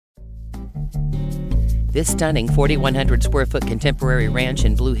This stunning 4,100 square foot contemporary ranch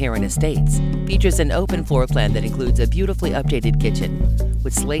in Blue Heron Estates features an open floor plan that includes a beautifully updated kitchen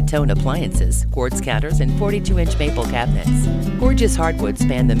with slate-tone appliances, quartz counters, and 42-inch maple cabinets. Gorgeous hardwoods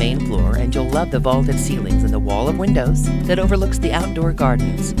span the main floor, and you'll love the vaulted ceilings and the wall of windows that overlooks the outdoor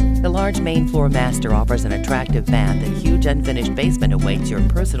gardens. The large main floor master offers an attractive bath, and huge unfinished basement awaits your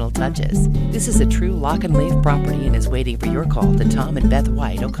personal touches. This is a true lock-and-leave property and is waiting for your call to Tom and Beth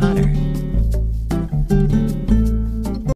White-O'Connor.